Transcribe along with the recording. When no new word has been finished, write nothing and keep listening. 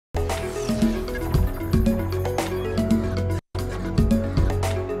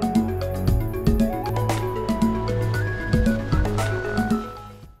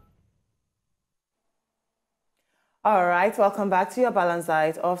All right, welcome back to your Balanced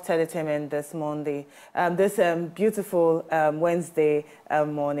Diet of Teletainment this Monday, this beautiful Wednesday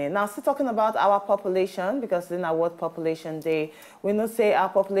morning. Now, still talking about our population, because in our World Population Day, we know say our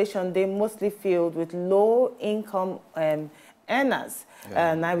population day mostly filled with low-income earners.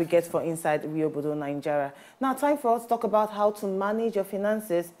 Now we get for inside Rio Bodo, Nigeria. Now, time for us to talk about how to manage your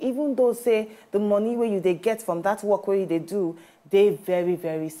finances, even though say the money where they get from that work where they do, they very,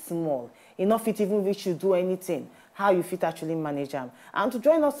 very small. Enough it even reach you do anything. How you fit actually manage them. And to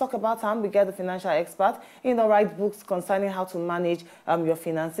join us talk about how we get the financial expert in the right books concerning how to manage your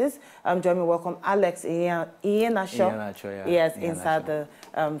finances. Join me, welcome Alex Ihenacho. Yes, inside the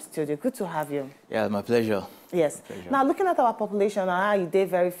studio. Good to have you. Yeah, my pleasure. Yes. Pleasure. Now, looking at our population and how they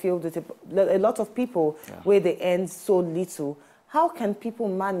very filled with a lot of people where they earn so little, how can people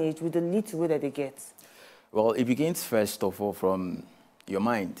manage with the little way that they get? Well, it begins first of all from your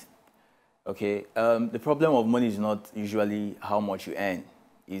mind. Okay, the problem of money is not usually how much you earn.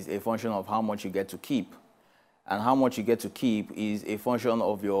 It's a function of how much you get to keep. And how much you get to keep is a function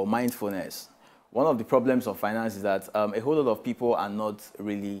of your mindfulness. One of the problems of finance is that a whole lot of people are not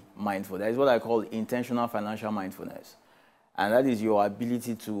really mindful. That is what I call intentional financial mindfulness. And that is your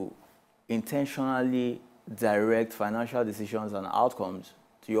ability to intentionally direct financial decisions and outcomes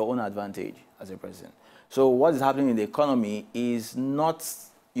to your own advantage as a person. So what is happening in the economy is not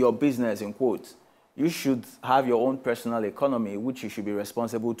your business, in quotes. You should have your own personal economy, which you should be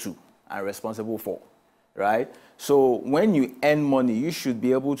responsible to and responsible for, right? So when you earn money, you should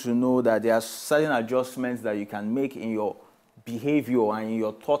be able to know that there are certain adjustments that you can make in your behavior and in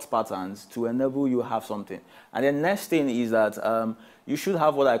your thought patterns to enable you have something. And the next thing is that you should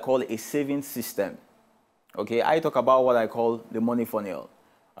have what I call a savings system. Okay, I talk about what I call the money funnel.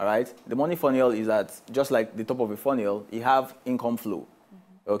 All right, the money funnel is that just like the top of a funnel, you have income flow.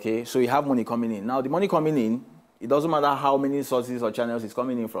 Okay, so you have money coming in. Now, the money coming in, it doesn't matter how many sources or channels it's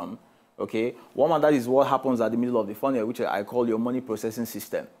coming in from. Okay, one of that is what happens at the middle of the funnel, which I call your money processing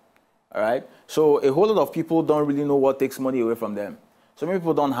system. All right, so a whole lot of people don't really know what takes money away from them. So many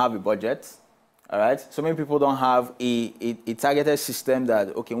people don't have a budget. All right, so many people don't have a targeted system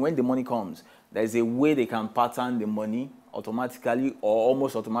that, okay, when the money comes, there's a way they can pattern the money automatically or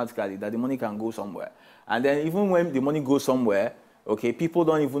almost automatically that the money can go somewhere. And then even when the money goes somewhere, okay, people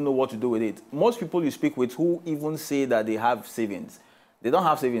don't even know what to do with it. Most people you speak with who even say that they have savings, they don't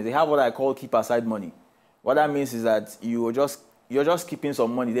have savings. They have what I call keep aside money. What that means is that you're just keeping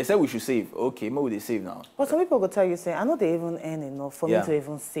some money. They say we should save. Okay, maybe they save now. But some people will tell you, say, I know they even earn enough for me to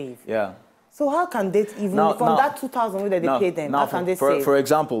even save. Yeah. So how can they even, from that 2,000 that they pay them, how can they save? For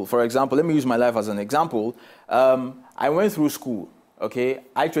example, let me use my life as an example. I went through school, okay?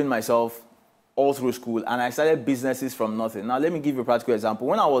 I trained myself all through school, and I started businesses from nothing. Now, let me give you a practical example.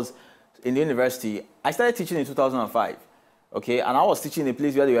 When I was in the university, I started teaching in 2005, okay? And I was teaching in a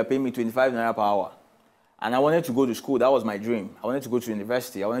place where they were paying me 25 naira per hour. And I wanted to go to school. That was my dream. I wanted to go to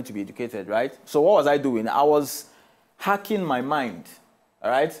university. I wanted to be educated, right? So what was I doing? I was hacking my mind, all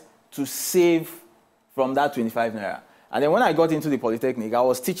right, to save from that 25 naira. And then when I got into the Polytechnic, I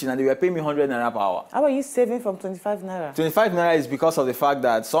was teaching and they were paying me 100 naira per hour. How are you saving from 25 naira? 25 naira is because of the fact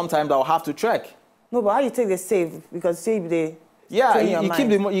that sometimes I'll have to trek. No, but how you take the save? Because save they... Yeah,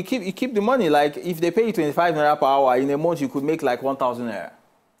 you keep the money. Like if they pay you 25 naira per hour, in a month you could make like 1,000 naira.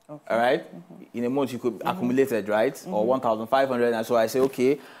 Okay. All right? In a month you could accumulate it, right? Or 1,500. And so I say,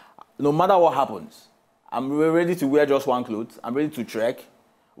 okay, no matter what happens, I'm ready to wear just one clothes. I'm ready to trek.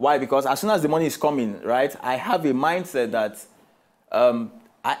 Why? Because as soon as the money is coming, right, I have a mindset that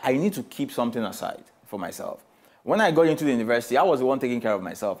I need to keep something aside for myself. When I got into the university, I was the one taking care of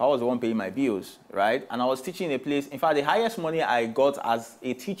myself. I was the one paying my bills, right? And I was teaching in a place. In fact, the highest money I got as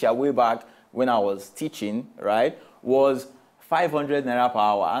a teacher way back when I was teaching, right, was 500 naira per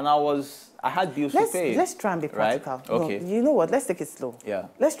hour. And I had bills to pay. Let's try and be practical. Right? Okay. No, you know what? Let's take it slow. Yeah.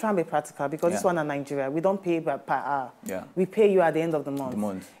 Let's try and be practical because this one in Nigeria, we don't pay per hour. Yeah. We pay you at the end of the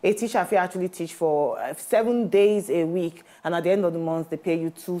month. A teacher if you actually teach for 7 days a week, and at the end of the month, they pay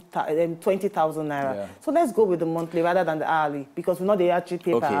you 20,000 naira. Yeah. So let's go with the monthly rather than the hourly because we know they actually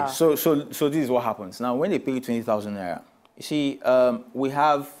pay per hour. So this is what happens. Now, when they pay you 20,000 naira, you see, we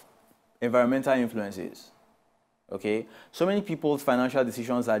have environmental influences. Okay, so many people's financial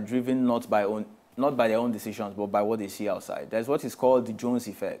decisions are driven not by their own decisions, but by what they see outside. There's what is called the Jones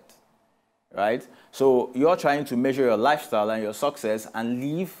effect, right? So you're trying to measure your lifestyle and your success and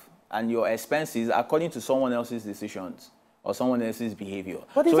live and your expenses according to someone else's decisions or someone else's behavior.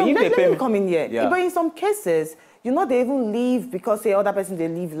 But so let me come in here. Yeah. But in some cases, You know, they even leave because the other person, they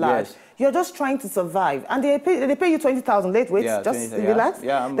leave large. Yes. You're just trying to survive. And they pay you 20,000. Wait, Yeah, just 20, relax.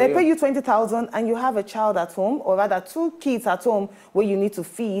 Yeah, they pay you 20,000 and you have a child at home, or rather 2 kids at home where you need to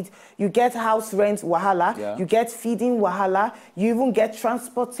feed. You get house rent wahala. Yeah. You get feeding wahala. You even get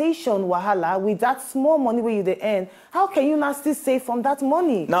transportation wahala with that small money where you earn. How can you not still save from that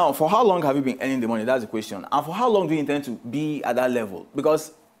money? Now, for how long have you been earning the money? That's the question. And for how long do you intend to be at that level?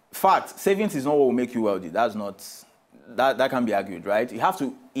 Because fact, savings is not what will make you wealthy. That's not, that can be argued, right? You have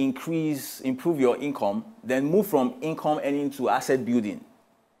to improve your income, then move from income earning to asset building.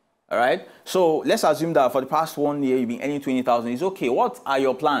 All right? So let's assume that for the past 1 year, you've been earning 20,000. It's okay. What are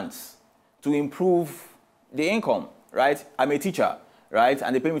your plans to improve the income, right? I'm a teacher, right?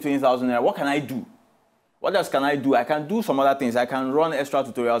 And they pay me 20,000 naira. What can I do? What else can I do? I can do some other things. I can run extra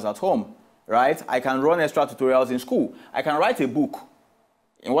tutorials at home, right? I can run extra tutorials in school. I can write a book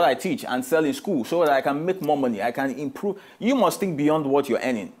in what I teach and sell in school so that I can make more money. I can improve. You must think beyond what you're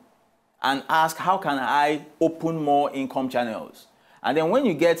earning and ask, how can I open more income channels? And then when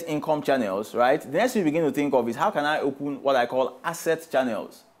you get income channels, right, the next thing you begin to think of is, how can I open what I call asset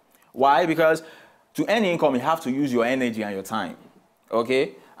channels? Why? Because to earn income, you have to use your energy and your time,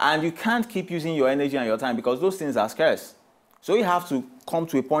 okay? And you can't keep using your energy and your time because those things are scarce. So you have to come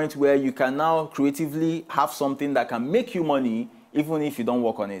to a point where you can now creatively have something that can make you money even if you don't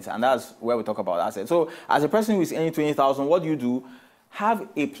work on it. And that's where we talk about assets. So as a person who is earning 20,000, what do? Have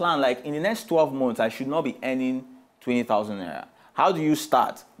a plan, like in the next 12 months, I should not be earning 20,000 naira. How do you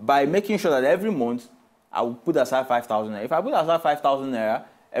start? By making sure that every month, I will put aside 5,000 naira. If I put aside 5,000 naira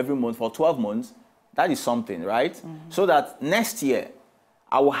every month for 12 months, that is something, right? Mm-hmm. So that next year,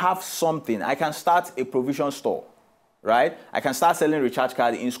 I will have something. I can start a provision store, right? I can start selling recharge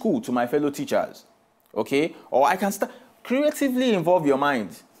card in school to my fellow teachers, okay? Or I can start... Creatively involve your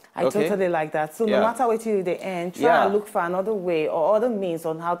mind. I totally like that. So no matter what you earn, try and look for another way or other means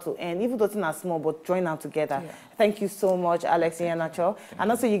on how to earn, even though it's not small, but join them together. Yeah. Thank you so much, Alex Ihenacho.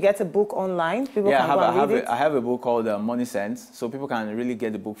 And also you get a book online. People can go and read it. I have a book called Money Sense. So people can really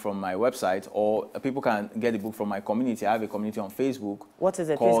get the book from my website, or people can get the book from my community. I have a community on Facebook. What is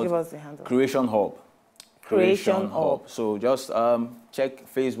it? Please give us the handle. Creation Hub. Creation Hub. So just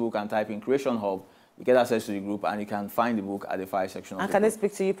check Facebook and type in Creation Hub. You get access to the group, and you can find the book at the fire section. And can they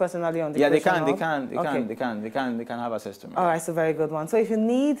speak to you personally on the? Yeah, they can have access to me. All right, so very good one. So if you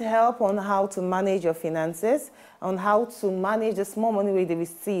need help on how to manage your finances, on how to manage the small money they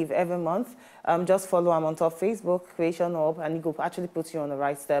receive every month, just follow them on top Facebook, Creation Hub, and it will actually put you on the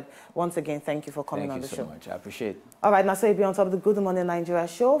right step. Once again, thank you for coming on the show. Thank you so much. I appreciate it. All right, now so you'll be on top of the Good Morning Nigeria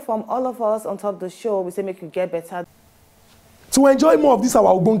show. From all of us on top of the show, we say make you get better. To enjoy more of these our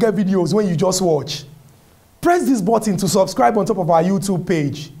Ogbonge videos when you just watch, press this button to subscribe on top of our YouTube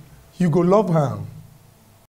page. You go love her.